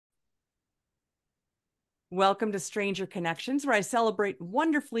Welcome to Stranger Connections, where I celebrate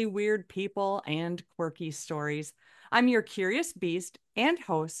wonderfully weird people and quirky stories. I'm your curious beast and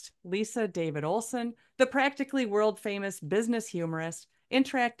host, Lisa David Olson, the practically world famous business humorist,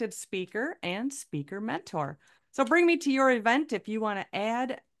 interactive speaker, and speaker mentor. So bring me to your event if you want to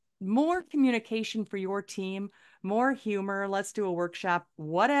add more communication for your team, more humor. Let's do a workshop.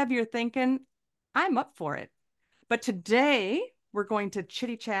 Whatever you're thinking, I'm up for it. But today we're going to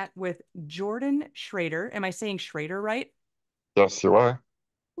chitty chat with Jordon Schroeter. Am I saying Schroeter right? Yes, you are.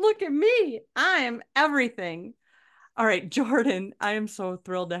 Look at me. I am everything. All right, Jordon, I am so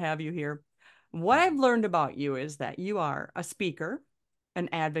thrilled to have you here. What I've learned about you is that you are a speaker, an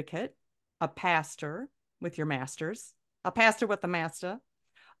advocate, a pastor with your masters, a pastor with a master,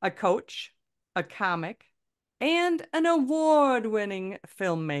 a coach, a comic, and an award winning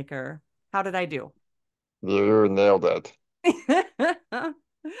filmmaker. How did I do? You nailed it.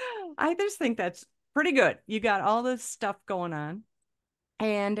 I just think that's pretty good. You got all this stuff going on.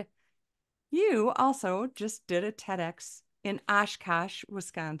 And you also just did a TEDx in Oshkosh,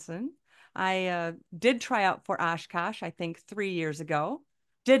 Wisconsin. I did try out for Oshkosh, I think 3 years ago.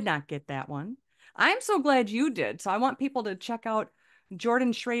 Did not get that one. I'm so glad you did. So I want people to check out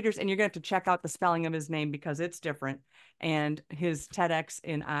Jordon Schroeter's, and you're going to have to check out the spelling of his name because it's different. And his TEDx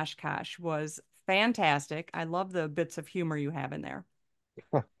in Oshkosh was fantastic. I love the bits of humor you have in there.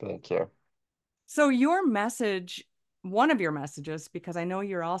 Thank you. So your message, one of your messages, because I know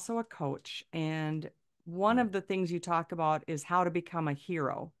you're also a coach, and one of the things you talk about is how to become a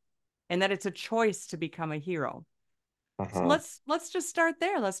hero and that it's a choice to become a hero. So Uh-huh. let's just start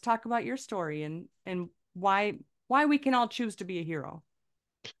there. Let's talk about your story and why we can all choose to be a hero.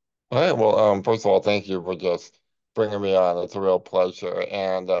 All right. Well, first of all, thank you for just bringing me on. It's a real pleasure.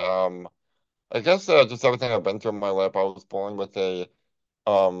 And I guess just everything I've been through in my life, I was born with a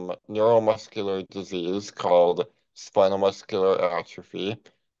neuromuscular disease called spinal muscular atrophy.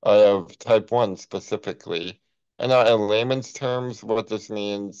 I have type 1 specifically. And in layman's terms, what this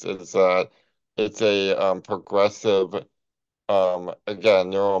means is that it's a progressive,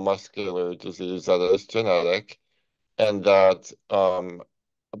 again, neuromuscular disease that is genetic. And that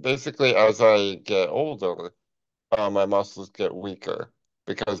basically as I get older, my muscles get weaker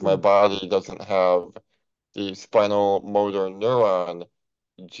because my Ooh, body doesn't have the spinal motor neuron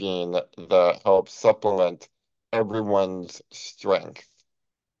gene that helps supplement everyone's strength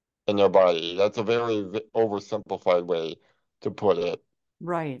in their body. That's a very oversimplified way to put it.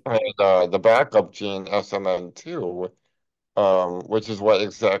 right. And the backup gene, SMN2, which is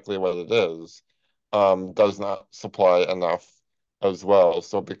exactly what it is, does not supply enough as well.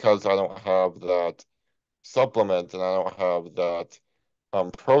 So because I don't have that supplement and I don't have that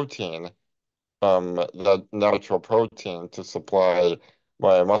protein, that natural protein to supply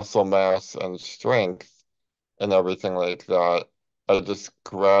my muscle mass and strength and everything like that, I just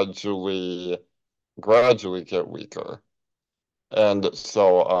gradually get weaker. And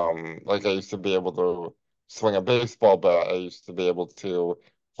so, like I used to be able to swing a baseball bat. I used to be able to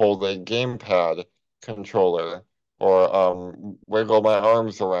hold a gamepad controller or wiggle my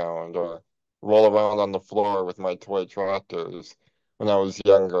arms around or roll around on the floor with my toy tractors when I was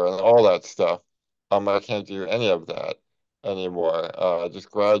younger and all that stuff. I can't do any of that anymore.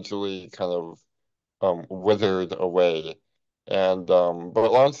 Just gradually kind of withered away. And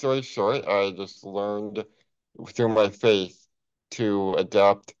but long story short, I just learned through my faith to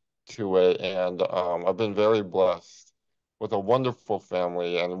adapt to it, and I've been very blessed with a wonderful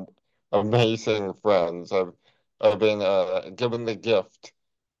family and amazing friends. I've been given the gift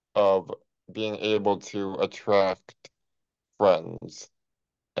of being able to attract friends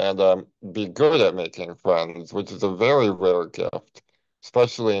and be good at making friends, which is a very rare gift,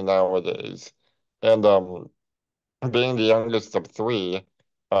 especially nowadays. And being the youngest of three,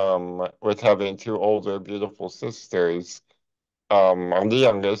 with having two older, beautiful sisters, I'm the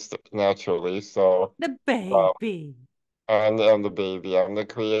youngest, naturally, so The uh, baby. I'm the baby. I'm the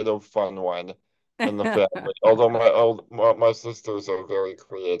creative, fun one in the family. Although my sisters are very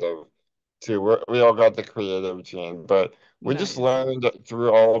creative too. We all got the creative gene, but we just Nice. learned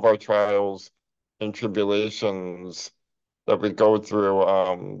through all of our trials and tribulations that we go through.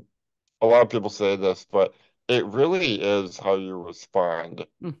 A lot of people say this, but it really is how you respond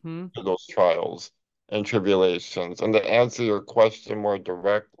Mm-hmm. to those trials and tribulations. And to answer your question more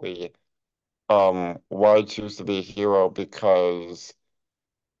directly, why I choose to be a hero? Because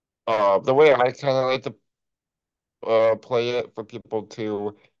the way I kind of like to play it for people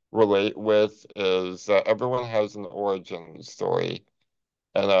to relate with is that everyone has an origin story,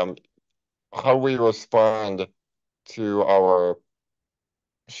 and how we respond to our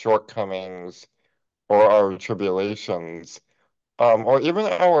shortcomings or our tribulations, or even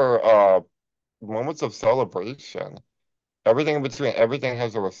our moments of celebration. Everything in between, everything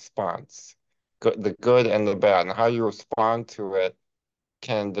has a response, the good and the bad, and how you respond to it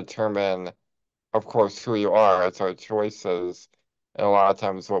can determine, of course, who you are. It's our choices, and a lot of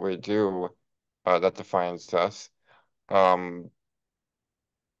times what we do that defines us. Um,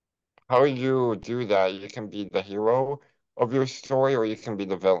 how you do that, you can be the hero of your story, or you can be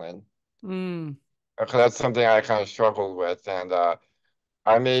the villain. Mm, 'Cause that's something I kind of struggled with, and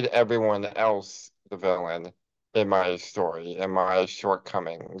I made everyone else the villain in my story, in my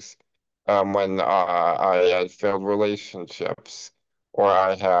shortcomings. When I had failed relationships, or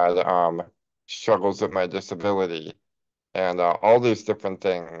I had struggles with my disability, and all these different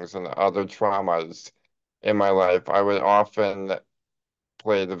things and other traumas in my life, I would often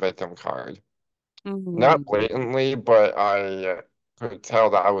play the victim card. Not mm, blatantly, but I could tell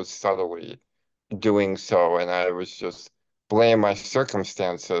that I was subtly doing so, and I was just blame my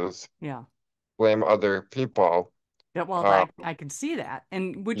circumstances, yeah. blame other people. Yeah, well, Um, I can see that.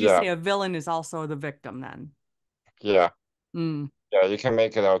 And would you yeah, say a villain is also the victim then? yeah, Mm, yeah, you can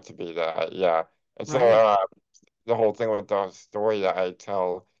make it out to be that, yeah. And so right. the whole thing with the story that I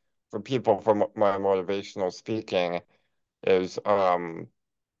tell for people from my motivational speaking is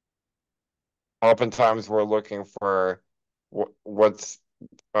oftentimes we're looking for what's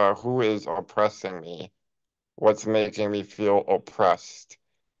who is oppressing me, what's making me feel oppressed,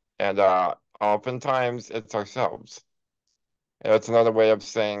 and oftentimes it's ourselves. And it's another way of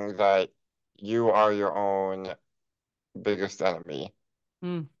saying that you are your own biggest enemy.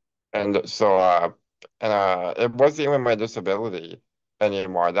 Mm, And so, it wasn't even my disability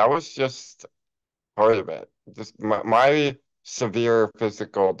anymore. That was just part of it. Just my severe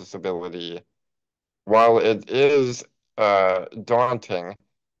physical disability, while it is daunting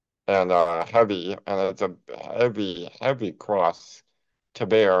and heavy, and it's a heavy, heavy cross to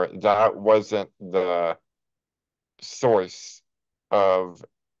bear, that wasn't the source of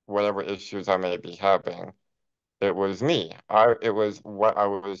whatever issues I may be having. It was me. It was what I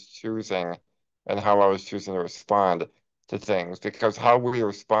was choosing and how I was choosing to respond to things. Because how we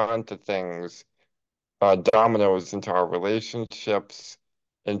respond to things dominoes into our relationships,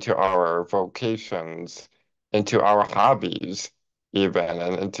 into our vocations, into our hobbies, even,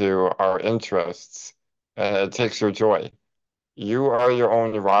 and into our interests. And it takes your joy. You are your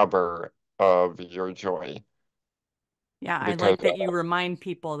own robber of your joy yeah, I because, like that you remind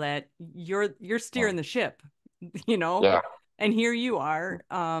people that you're steering the ship, you know? yeah. And here you are.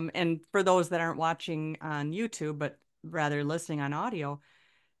 And for those that aren't watching on YouTube, but rather listening on audio,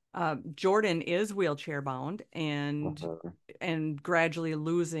 Jordan is wheelchair bound Mhm. and gradually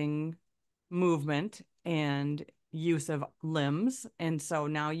losing movement and use of limbs. And so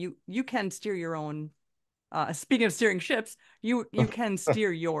now you can steer your own speaking of steering ships, you can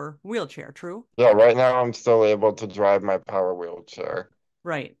steer your wheelchair, true? Yeah, right now I'm still able to drive my power wheelchair.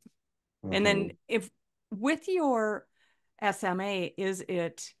 Right. And then Hmm. if with your SMA, is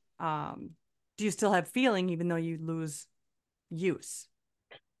it do you still have feeling even though you lose use?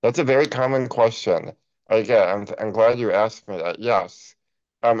 That's a very common question. Again, I'm glad you asked me that. Yes.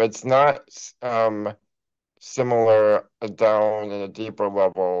 It's not similar down in a deeper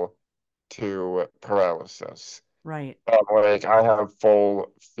level to paralysis. Right. Like I have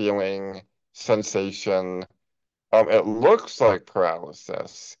full feeling sensation. It looks like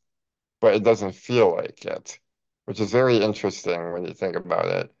paralysis, but it doesn't feel like it, which is very interesting when you think about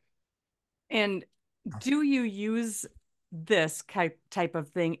it. And do you use this type of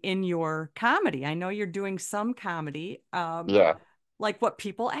thing in your comedy? I know you're doing some comedy, Yeah. like what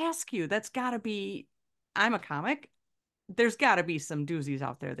people ask you. That's got to be, I'm a comic. There's got to be some doozies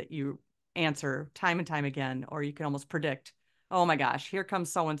out there that you answer time and time again, or you can almost predict, oh my gosh, here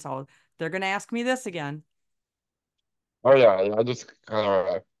comes so and so. They're going to ask me this again. Oh yeah, I just kind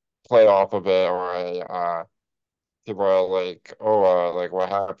of play off of it, or people are like, "Oh, like what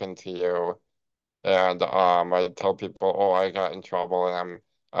happened to you?" And I tell people, "Oh, I got in trouble, and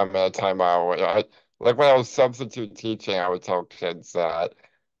I'm in a timeout." Like when I was substitute teaching, I would tell kids that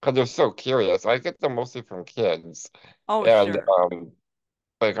because they're so curious. I get them mostly from kids, Oh, and sure.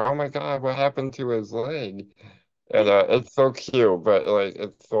 like, "Oh my God, what happened to his leg?" And it's so cute, but like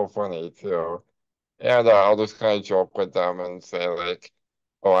it's so funny too. And I'll just kind of joke with them and say like,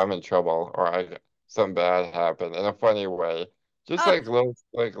 "Oh, I'm in trouble," or something bad happened in a funny way, just Oh, like little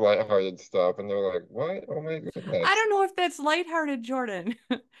like lighthearted stuff. And they're like, "What? Oh my I goodness!" don't know if that's lighthearted, Jordan.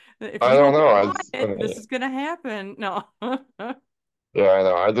 If I you don't don't get know. It's quiet, this funny. is going to happen. No. Yeah, I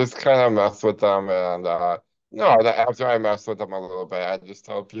know. I just kind of mess with them, and no, after I mess with them a little bit, I just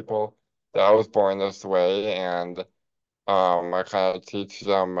tell people. that I was born this way, and I kind of teach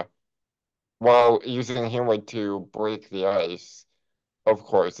them while using humor to break the ice. Of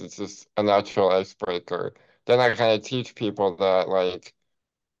course, it's just a natural icebreaker. Then I kind of teach people that like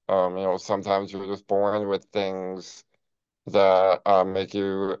sometimes you're just born with things that make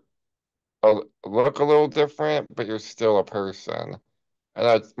you look a little different, but you're still a person. And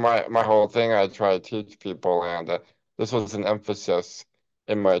that's my whole thing. I try to teach people, and this was an emphasis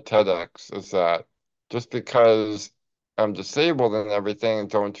in my TEDx, is that just because I'm disabled and everything,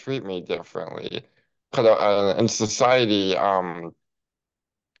 don't treat me differently. 'Cause in society, I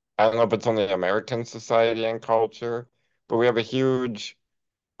don't know if it's only American society and culture, but we have a huge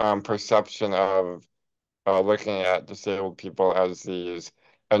perception of looking at disabled people as these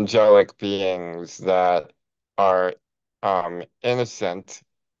angelic beings that are innocent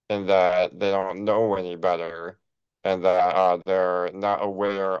and that they don't know any better and that they're not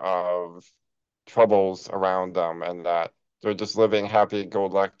aware of troubles around them and that they're just living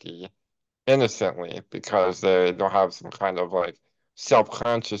happy-go-lucky innocently because they don't have some kind of like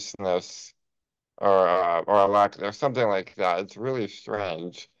self-consciousness or a lack or something like that. It's really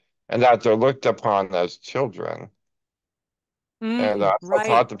strange, and that they're looked upon as children. And I Right.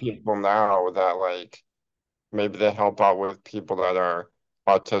 talk to people now that like maybe they help out with people that are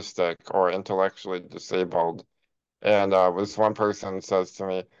autistic or intellectually disabled. And this one person says to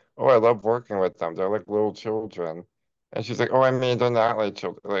me, "Oh, I love working with them. They're like little children." And she's like, "Oh, I mean, they're not like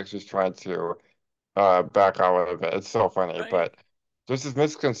children." Like she's trying to back out of it. It's so funny, Right. but there's this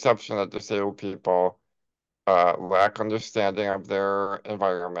misconception that disabled people lack understanding of their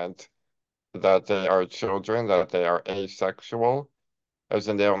environment, that they are children, that they are asexual, as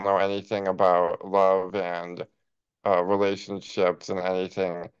in they don't know anything about love and relationships and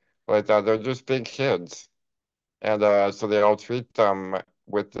anything like that. They're just big kids. And so they all treat them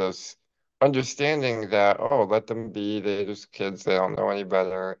with this understanding that, oh, let them be, they're just kids, they don't know any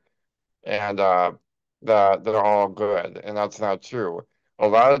better, and that they're all good. And that's not true. A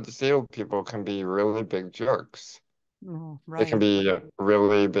lot of disabled people can be really big jerks. Oh, They can right. be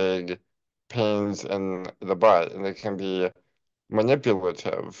really big pains in the butt, and they can be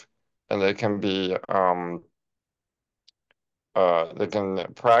manipulative, and they can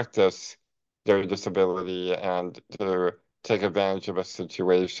practice their disability and to take advantage of a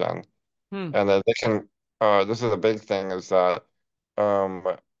situation. Hmm. And that they can, this is a big thing, is that um,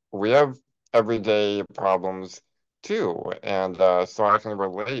 we have everyday problems too. And so I can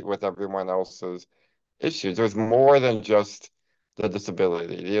relate with everyone else's issues. There's more than just the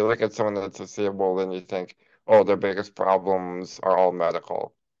disability. You look at someone that's disabled and you think, oh, their biggest problems are all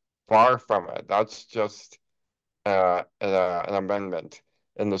medical. Far from it. That's just an amendment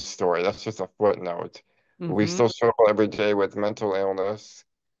in the story. That's just a footnote. We Mm-hmm. still struggle every day with mental illness,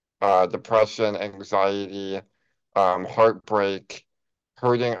 depression, anxiety, heartbreak,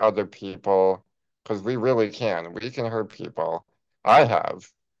 hurting other people, because we really can. We can hurt people. I have.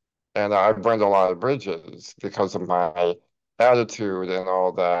 And I've burned a lot of bridges because of my attitude and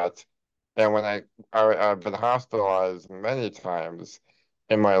all that. And I've been hospitalized many times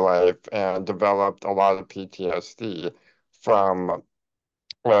in my life and developed a lot of PTSD from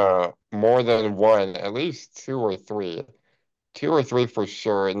more than one, at least two or three for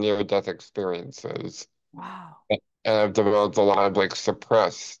sure, near-death experiences. Wow. And I've developed a lot of like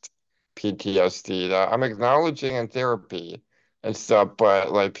suppressed PTSD that I'm acknowledging in therapy and stuff,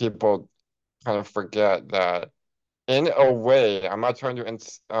 but like people kind of forget that in a way, I'm not trying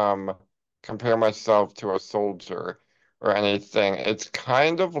to compare myself to a soldier or anything. It's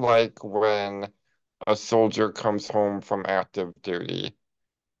kind of like when a soldier comes home from active duty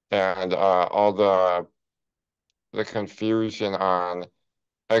and all the confusion on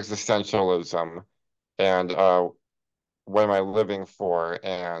existentialism and what am I living for?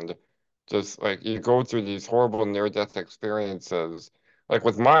 And just like you go through these horrible near-death experiences. Like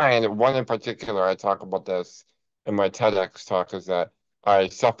with mine, one in particular, I talk about this in my TEDx talk, is that I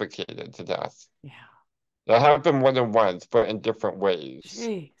suffocated to death. Yeah. That happened more than once, but in different ways.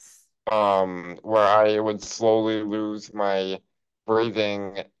 Jeez. Where I would slowly lose my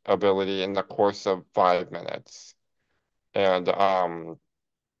breathing ability in the course of 5 minutes. And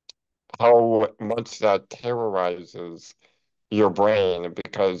how much that terrorizes your brain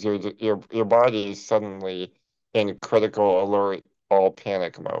because your body is suddenly in critical alert all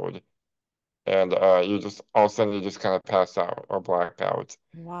panic mode and you just all of a sudden you just kind of pass out or black out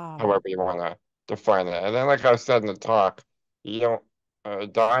Wow. however you want to define it. And then like I said in the talk, you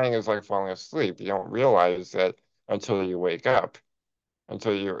don't dying is like falling asleep. You don't realize it until you wake up,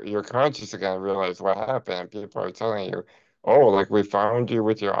 until you're conscious again and realize what happened and people are telling you oh, like we found you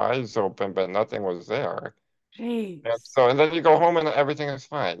with your eyes open, but nothing was there. Jeez. And then you go home and everything is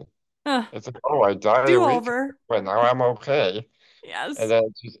fine. Uh, It's like, oh, I died a do week ago, over. but now I'm okay. And Yes. then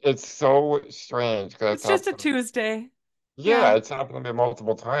it's so strange because it's It's just a happened. Tuesday. Yeah, Yeah. it's happened to me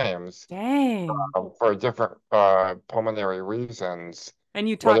multiple times Dang. for different pulmonary reasons. And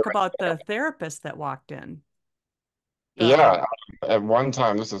you Whether talk about the therapist that walked in. The Yeah, at one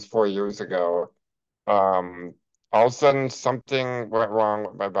time, this is 4 years ago, um, all of a sudden something went wrong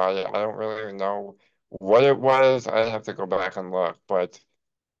with my body. I don't really know what it was. I have to go back and look, but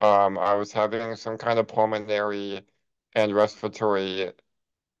I was having some kind of pulmonary and respiratory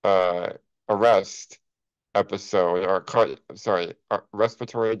uh, arrest episode, or sorry,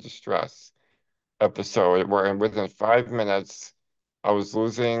 respiratory distress episode, where within 5 minutes, I was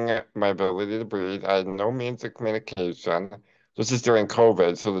losing my ability to breathe. I had no means of communication. This is during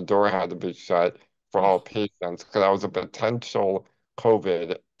COVID, so the door had to be shut for all oh, patients because I was a potential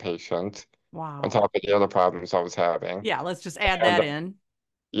COVID patient on wow. top of the other problems I was having. Yeah, let's just add And that in.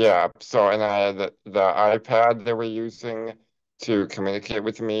 yeah, so and I had the iPad they were using to communicate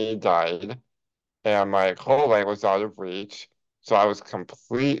with me died and my whole life was out of reach. So I was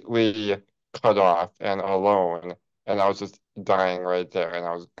completely cut off and alone, and I was just dying right there, and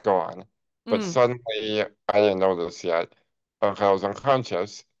I was gone. But Mm. suddenly, I didn't know this yet. I was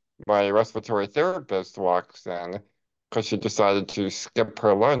unconscious. My respiratory therapist walks in because she decided to skip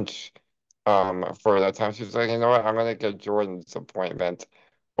her lunch for that time. She's like, you know what? I'm gonna get Jordan's appointment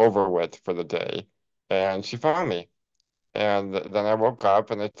over with for the day, and she found me. And then I woke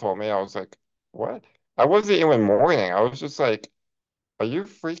up and they told me, I was like, what? I wasn't even mourning. I was just like, are you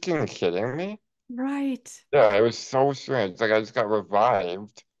freaking kidding me? Right. Yeah, it was so strange. Like I just got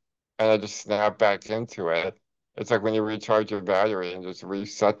revived and I just snapped back into it. It's like when you recharge your battery and just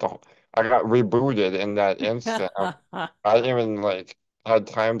reset the whole, I got rebooted in that instant. I didn't even like had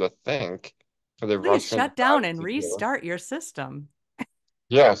time to think because they Please rushed me to shut the down and ICU. restart your system.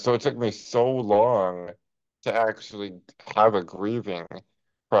 Yeah, so it took me so long to actually have a grieving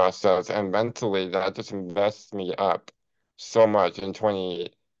process, and mentally that just messed me up so much in 20,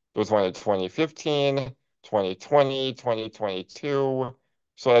 it was one in 2015, 2020, 2022.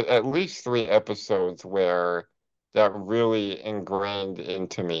 So at least three episodes where that really ingrained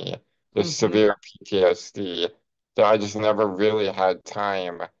into me the Hmm. severe PTSD that I just never really had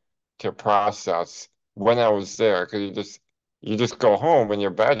time to process when I was there, because you just go home when you're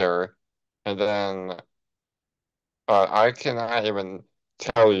better, and then I cannot even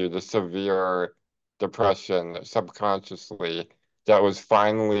tell you the severe depression subconsciously that was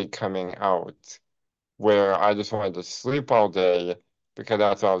finally coming out, where I just wanted to sleep all day because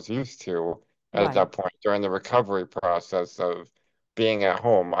that's what I was used to at Right. that point during the recovery process of being at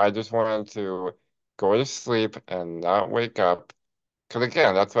home. I just wanted to go to sleep and not wake up, because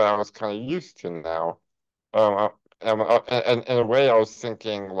again, that's what I was kind of used to now. And in a way, I was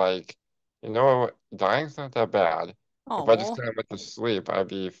thinking like, you know, dying's not that bad. If I just Oh, kind of went to sleep, I'd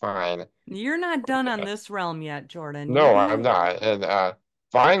be fine. you're not done on this realm yet, Jordan. No, I'm You, not. And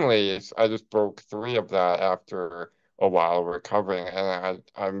finally, I just broke three of that after a while of recovering, and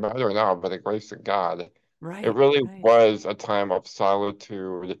I'm better now, by the grace of God. It right, really right. was a time of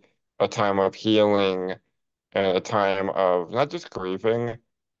solitude, a time of healing, and a time of not just grieving,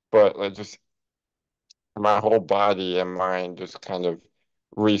 but like just my whole body and mind just kind of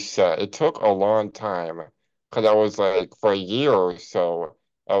reset. It took a long time because I was like, for a year or so,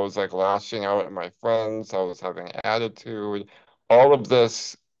 I was like lashing out at my friends. I was having attitude. All of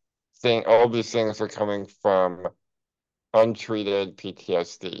these things are coming from untreated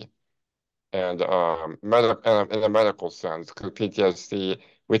PTSD and in a medical sense, because PTSD,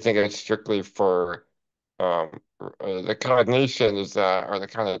 we think it's strictly for the cognition is that, or the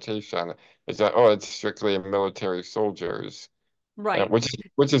connotation is that, oh, it's strictly military soldiers, Right.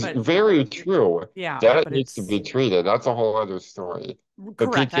 which is But very true. yeah, That but needs to be it's treated. That's a whole other story.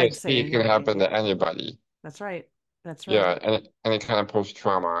 But correct. I'd PTSD say can happen to anybody. that's right. That's right. Yeah, and any kind of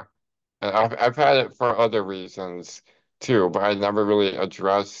post-trauma. And I've had it for other reasons too, but I never really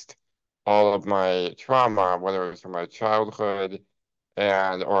addressed all of my trauma, whether it was from my childhood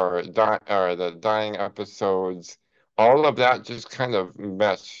and or the dying episodes. All of that just kind of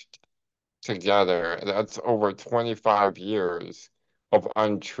meshed together. That's over 25 years of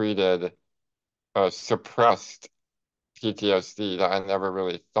untreated, suppressed PTSD that I never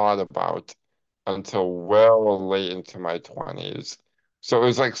really thought about until well late into my 20s. So it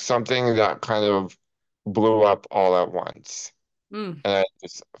was like something that kind of blew up all at once. Mm, And I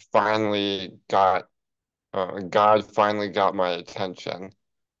just finally God finally got my attention.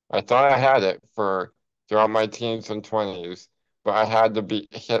 I thought I had it for throughout my teens and 20s, but I had to be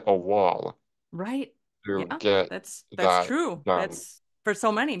hit a wall Right. to Yeah, get that's that true. done. That's for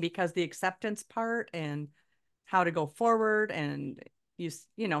so many because the acceptance part and how to go forward and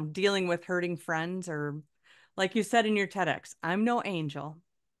you know, dealing with hurting friends or like you said in your TEDx, I'm no angel.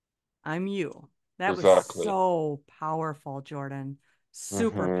 I'm you. That was Exactly. so powerful, Jordan.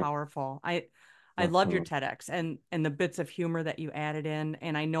 Super Hmm. powerful. I love your Hmm. TEDx and the bits of humor that you added in.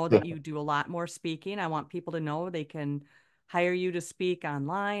 And I know that you do a lot more speaking. I want people to know they can hire you to speak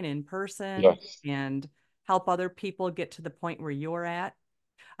online, in person, Yes. and help other people get to the point where you're at.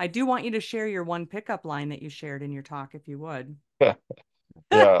 I do want you to share your one pickup line that you shared in your talk, if you would.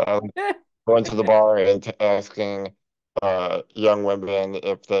 Yeah. Going to the bar and asking young women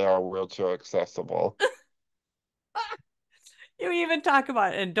if they are wheelchair accessible. You even talk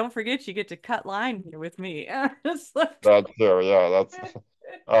about it. And don't forget, you get to cut line here with me. It's like- That's true. Yeah, that's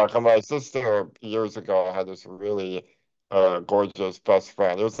 'cause my sister years ago had this really gorgeous best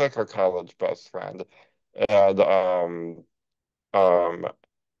friend. It was like her college best friend. And um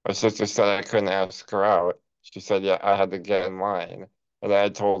my sister said I couldn't ask her out. She said, yeah, I had to get in line. And I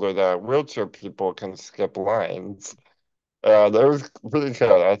told her that wheelchair people can skip lines. That was pretty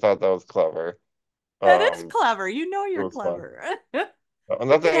good. I thought that was clever. that is Um, clever. You know it you're was fun. clever. You could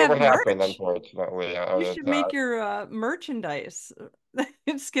Nothing have ever happened, merch. unfortunately, You other than should make that. your merchandise.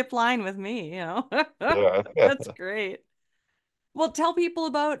 Skip line with me, you know. Yeah. That's great. Well, tell people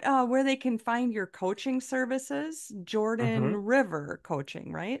about where they can find your coaching services. Hmm. Jordan River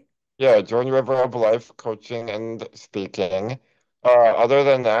Coaching, right? Yeah, Jordan River of Life coaching and speaking. Other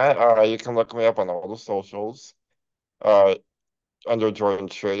than that, you can look me up on all the socials, uh, under Jordon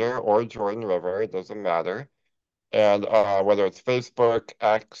Schroeter or Jordan River, it doesn't matter. And whether it's Facebook,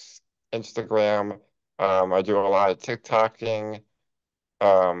 X, Instagram, I do a lot of TikToking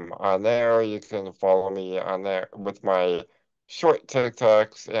on there. You can follow me on there with my short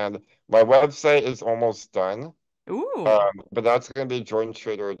TikToks, and my website is almost done. Ooh, But that's going to be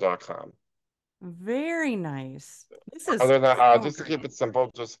jordanschroeter.com. very nice. This is Other than that, so just to keep great. it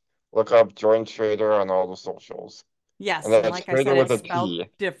simple, just look up Jordan Schroeter on all the socials. And Yes, and that's like I Schroeter said, with it's a spelled T.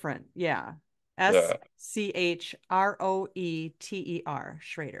 different. Yeah. Yeah, Schroeter,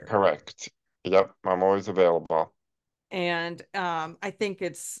 Schrader. correct. Yep, I'm always available. And I think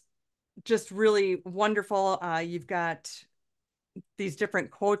it's just really wonderful. You've got these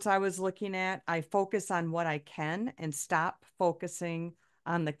different quotes I was looking at. I focus on what I can and stop focusing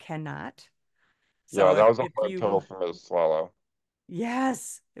on the cannot. Yeah, So that was a if hard pill you for me to swallow.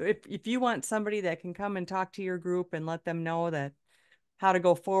 yes, if you want somebody that can come and talk to your group and let them know that how to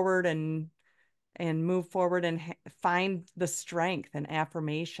go forward and move forward and find the strength and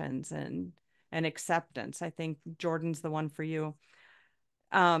affirmations and acceptance, I think Jordan's the one for you.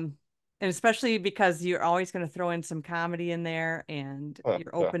 Um, and especially because you're always going to throw in some comedy in there and you're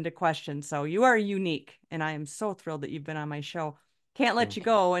Yeah. open to questions. So you are unique. And I am so thrilled that you've been on my show. Can't let you Thank you.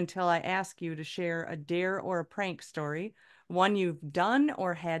 go until I ask you to share a dare or a prank story, one you've done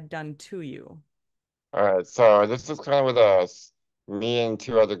or had done to you. All right, so this is kind of with us, me and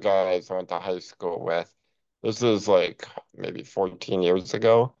two other guys I went to high school with. This is like maybe 14 years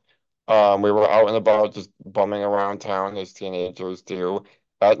ago. We were out and about just bumming around town as teenagers do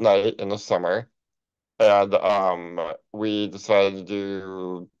at night in the summer. And we decided to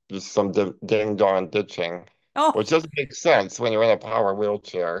do just some ding dong ditching, Oh, which doesn't make sense when you're in a power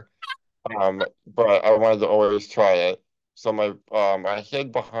wheelchair. But I wanted to always try it. So I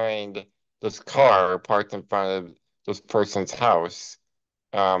hid behind this car parked in front of this person's house.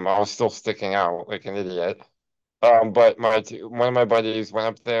 I was still sticking out like an idiot. But one of my buddies went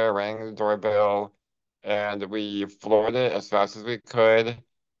up there, rang the doorbell, and we floored it as fast as we could.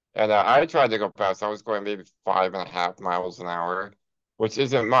 And I tried to go fast. I was going maybe 5.5 miles an hour, which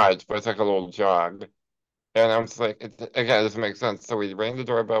isn't much, but it's like a little jog. And I'm just like, again, it doesn't make sense. So we rang the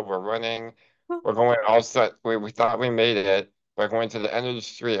doorbell. We're running. We're going all set. We thought we made it. We're going to the end of the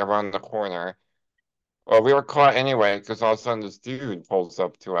street around the corner. Well, we were caught anyway because all of a sudden this dude pulls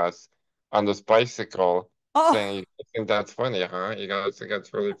up to us on this bicycle oh, saying, "You think that's funny, huh? You guys think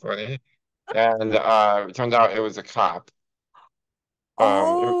that's really funny?" And it turned out it was a cop.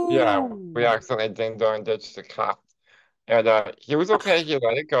 Yeah, we oh, accidentally ding dong ditched the cop. And he was okay. He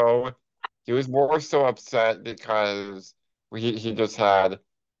let it go. He was more so upset because he just had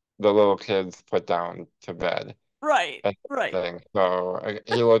the little kids put down to bed right, and right. everything. So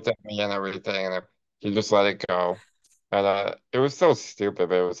he looked at me and everything, and he just let it go. And it was so stupid,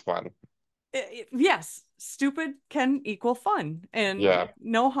 but it was fun. Yes, stupid can equal fun and Yeah.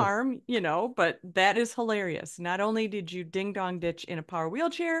 no harm, you know, but that is hilarious. Not only did you ding dong ditch in a power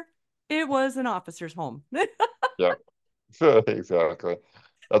wheelchair, It was an officer's home. Yep. Exactly.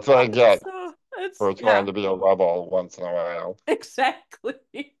 That's what I get So it's, for trying yeah, to be a rebel once in a while. exactly.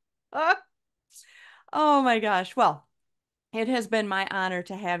 Oh my gosh. Well, it has been my honor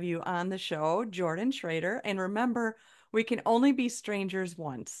to have you on the show, Jordon Schroeter. And remember, we can only be strangers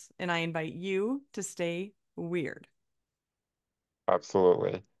once. And I invite you to stay weird.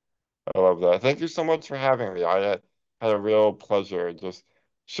 Absolutely. I love that. Thank you so much for having me. Had a real pleasure just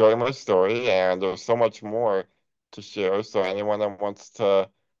sharing my story, and there's so much more to share. So anyone that wants to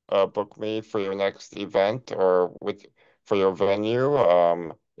book me for your next event or with for your venue,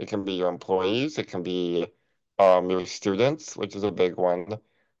 it can be your employees, it can be your students, which is a big one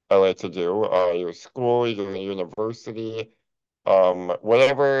I like to do, your school, your university,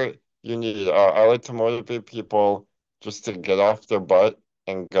 whatever you need. I like to motivate people just to get off their butt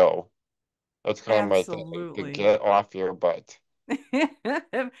and go. That's kind of my thing, to Absolutely. get off your butt.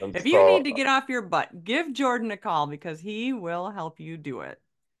 And If you need so, to get off your butt, give Jordan a call because he will help you do it.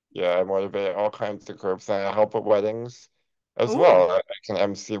 yeah, I motivate all kinds of groups, and I help at weddings as Ooh, well. I can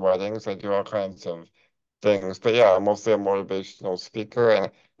MC weddings. I do all kinds of things. But yeah, I'm mostly a motivational speaker,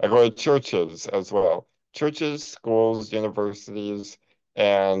 and I go to churches as well. Churches, schools, universities,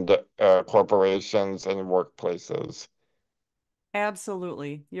 and corporations and workplaces.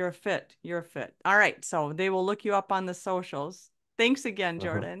 absolutely. You're a fit. You're a fit. All right. So they will look you up on the socials. Thanks again, Mhm.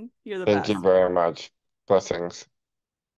 Jordan. You're the Thank you best. very much. Blessings.